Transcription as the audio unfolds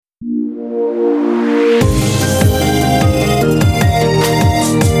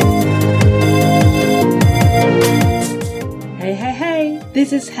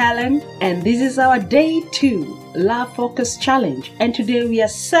This is Helen, and this is our Day 2 Love Focus Challenge. And today we are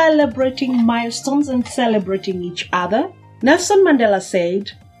celebrating milestones and celebrating each other. Nelson Mandela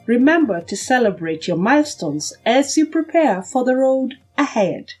said, "Remember to celebrate your milestones as you prepare for the road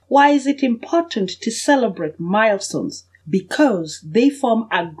ahead." Why is it important to celebrate milestones? Because they form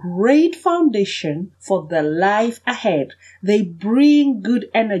a great foundation for the life ahead. They bring good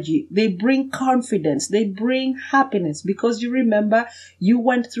energy. They bring confidence. They bring happiness because you remember you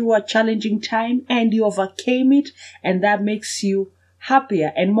went through a challenging time and you overcame it, and that makes you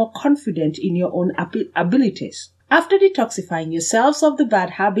happier and more confident in your own abilities. After detoxifying yourselves of the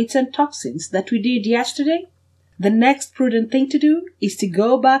bad habits and toxins that we did yesterday, the next prudent thing to do is to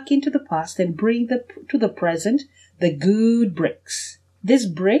go back into the past and bring to the present the good bricks. These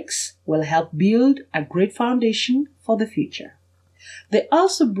bricks will help build a great foundation for the future. They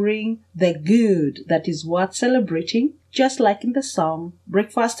also bring the good that is worth celebrating, just like in the song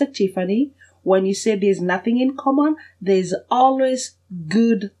Breakfast at Tiffany. When you say there's nothing in common, there's always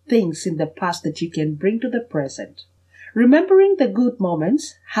good things in the past that you can bring to the present. Remembering the good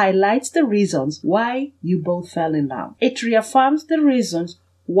moments highlights the reasons why you both fell in love. It reaffirms the reasons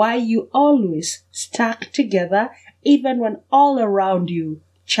why you always stuck together even when all around you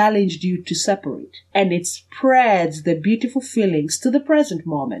challenged you to separate. And it spreads the beautiful feelings to the present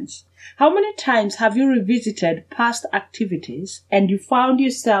moments. How many times have you revisited past activities and you found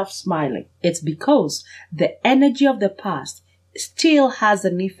yourself smiling? It's because the energy of the past still has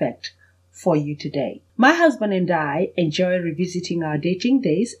an effect for you today. My husband and I enjoy revisiting our dating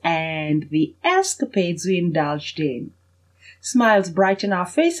days and the escapades we indulged in. Smiles brighten our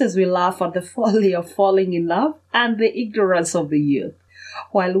faces. We laugh at the folly of falling in love and the ignorance of the youth.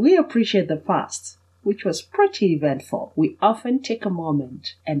 While we appreciate the past, which was pretty eventful, we often take a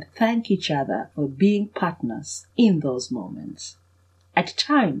moment and thank each other for being partners in those moments. At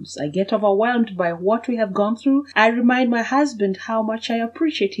times, I get overwhelmed by what we have gone through. I remind my husband how much I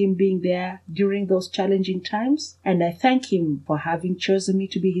appreciate him being there during those challenging times, and I thank him for having chosen me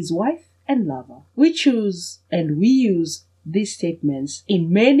to be his wife and lover. We choose and we use these statements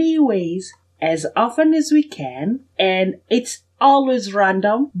in many ways as often as we can, and it's always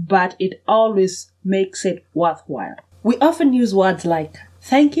random, but it always makes it worthwhile. We often use words like,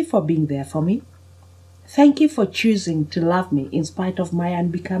 "Thank you for being there for me. Thank you for choosing to love me in spite of my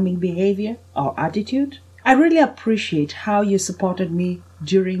unbecoming behavior or attitude. I really appreciate how you supported me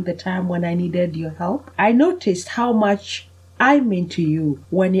during the time when I needed your help. I noticed how much I meant to you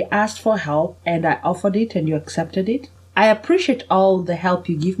when you asked for help and I offered it and you accepted it. I appreciate all the help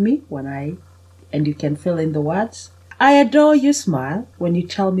you give me and you can fill in the words. I adore your smile when you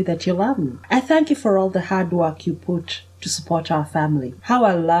tell me that you love me. I thank you for all the hard work you put to support our family. How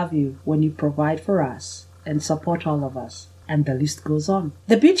I love you when you provide for us and support all of us." And the list goes on.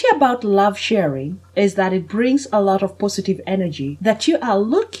 The beauty about love sharing is that it brings a lot of positive energy that you are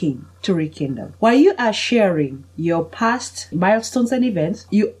looking to rekindle. While you are sharing your past milestones and events,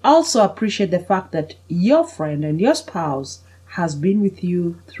 you also appreciate the fact that your friend and your spouse has been with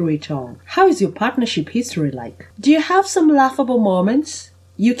you through it all. How is your partnership history like? Do you have some laughable moments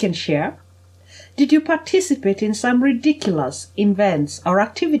you can share? Did you participate in some ridiculous events or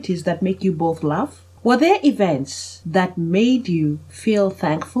activities that make you both laugh? Were there events that made you feel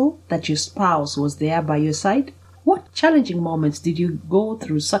thankful that your spouse was there by your side? What challenging moments did you go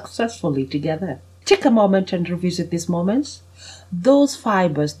through successfully together? Take a moment and revisit these moments, those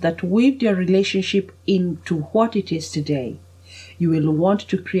fibers that weaved your relationship into what it is today. You will want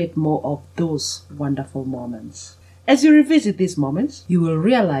to create more of those wonderful moments. As you revisit these moments, you will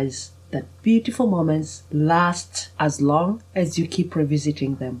realize that beautiful moments last as long as you keep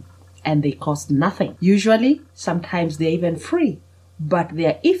revisiting them. And they cost nothing. Usually, sometimes they're even free, but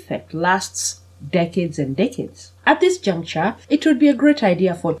their effect lasts decades and decades. At this juncture, it would be a great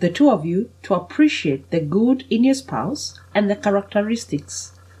idea for the two of you to appreciate the good in your spouse and the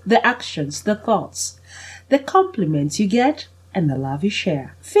characteristics, the actions, the thoughts, the compliments you get, and the love you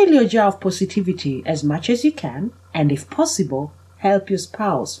share. Fill your jar of positivity as much as you can, and if possible, help your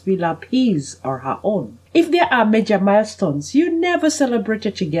spouse fill up his or her own. If there are major milestones you never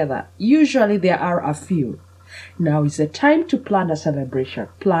celebrated together, usually there are a few. Now is the time to plan a celebration.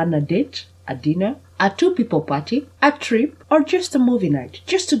 Plan a date, a dinner, a two-people party, a trip, or just a movie night,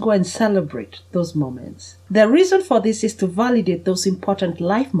 just to go and celebrate those moments. The reason for this is to validate those important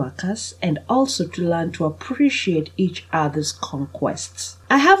life markers and also to learn to appreciate each other's conquests.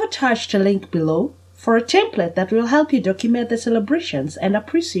 I have attached a link below for a template that will help you document the celebrations and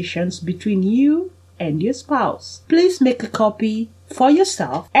appreciations between you and your spouse. Please make a copy for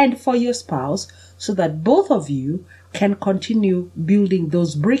yourself and for your spouse so that both of you can continue building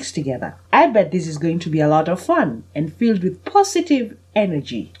those bricks together. I bet this is going to be a lot of fun and filled with positive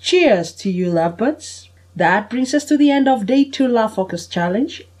energy. Cheers to you, lovebirds. That brings us to the end of Day 2 Love Focus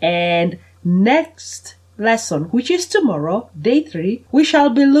Challenge. And next lesson, which is tomorrow, Day 3, we shall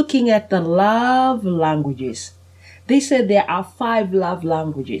be looking at the love languages. They said there are 5 love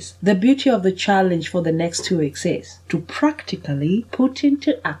languages. The beauty of the challenge for the next 2 weeks is to practically put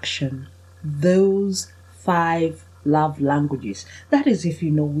into action those 5 love languages. That is if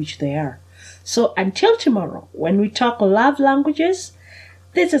you know which they are. So until tomorrow, when we talk love languages,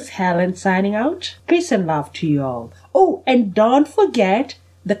 this is Helen signing out. Peace and love to you all. Oh, and don't forget,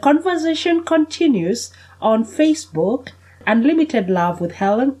 the conversation continues on Facebook, Unlimited Love with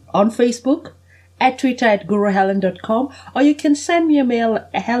Helen on Facebook, at Twitter at guruhelen.com, or you can send me a mail,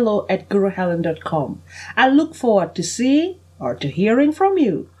 hello@guruhelen.com. I look forward to seeing or to hearing from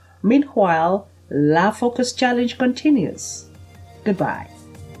you. Meanwhile, Love Focus Challenge continues. Goodbye.